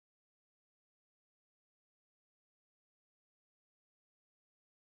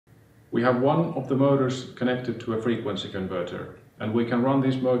We have one of the motors connected to a frequency converter, and we can run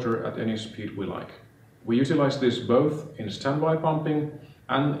this motor at any speed we like. We utilize this both in standby pumping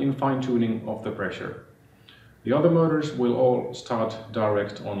and in fine-tuning of the pressure. The other motors will all start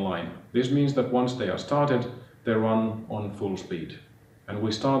direct online. This means that once they are started, they run on full speed. And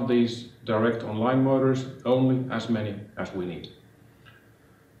we start these direct online motors only as many as we need.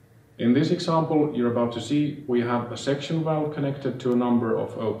 In this example you're about to see, we have a section valve connected to a number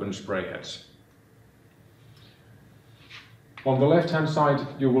of open spray heads. On the left hand side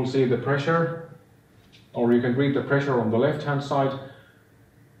you will see the pressure, or you can read the pressure on the left hand side,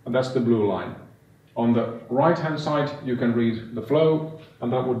 and that's the blue line. On the right hand side you can read the flow,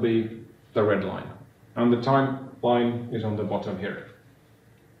 and that would be the red line. And the time line is on the bottom here.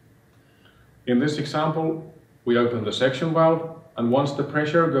 In this example we open the section valve, and once the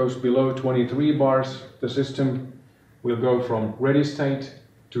pressure goes below 23 bars, the system will go from ready state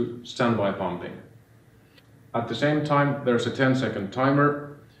to standby pumping. At the same time there's a 10-second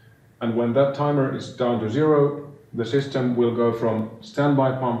timer, and when that timer is down to 0, the system will go from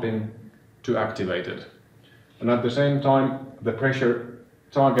standby pumping to activated. And at the same time the pressure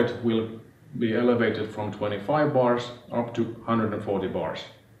target will be elevated from 25 bars up to 140 bars.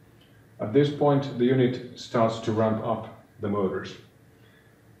 At this point the unit starts to ramp up the motors.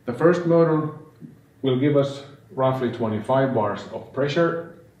 The first motor will give us roughly 25 bars of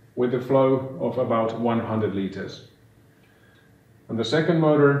pressure with a flow of about 100 liters. And the second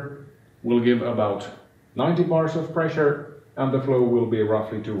motor will give about 90 bars of pressure, and the flow will be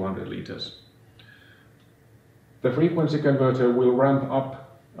roughly 200 liters. The frequency converter will ramp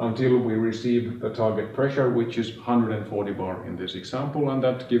up until we receive the target pressure, which is 140 bar in this example, and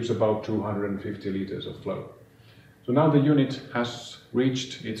that gives about 250 liters of flow. So now the unit has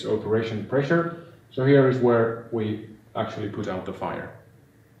reached its operation pressure, so here is where we actually put out the fire.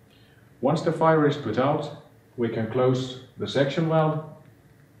 Once the fire is put out, we can close the section valve,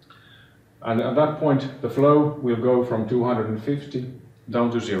 and at that point the flow will go from 250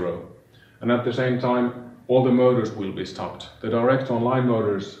 down to 0. And at the same time all the motors will be stopped. The direct online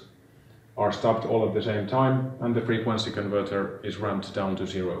motors are stopped all at the same time, and the frequency converter is ramped down to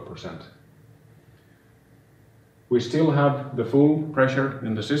 0%. We still have the full pressure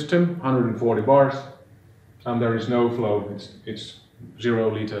in the system, 140 bars, and there is no flow, it's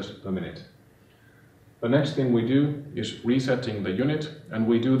 0 liters per minute. The next thing we do is resetting the unit, and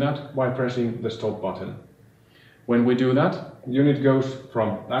we do that by pressing the stop button. When we do that, the unit goes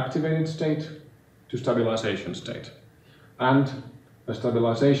from activated state to stabilization state, and the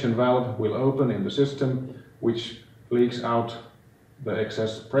stabilization valve will open in the system, which leaks out the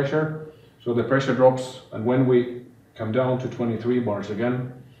excess pressure. So the pressure drops, and when we come down to 23 bars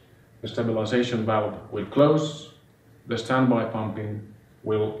again, the stabilization valve will close, the standby pumping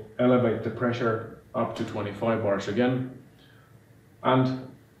will elevate the pressure up to 25 bars again, and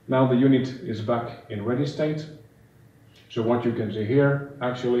now the unit is back in ready state. So what you can see here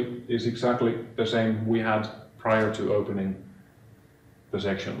actually is exactly the same we had prior to opening the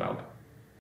section valve.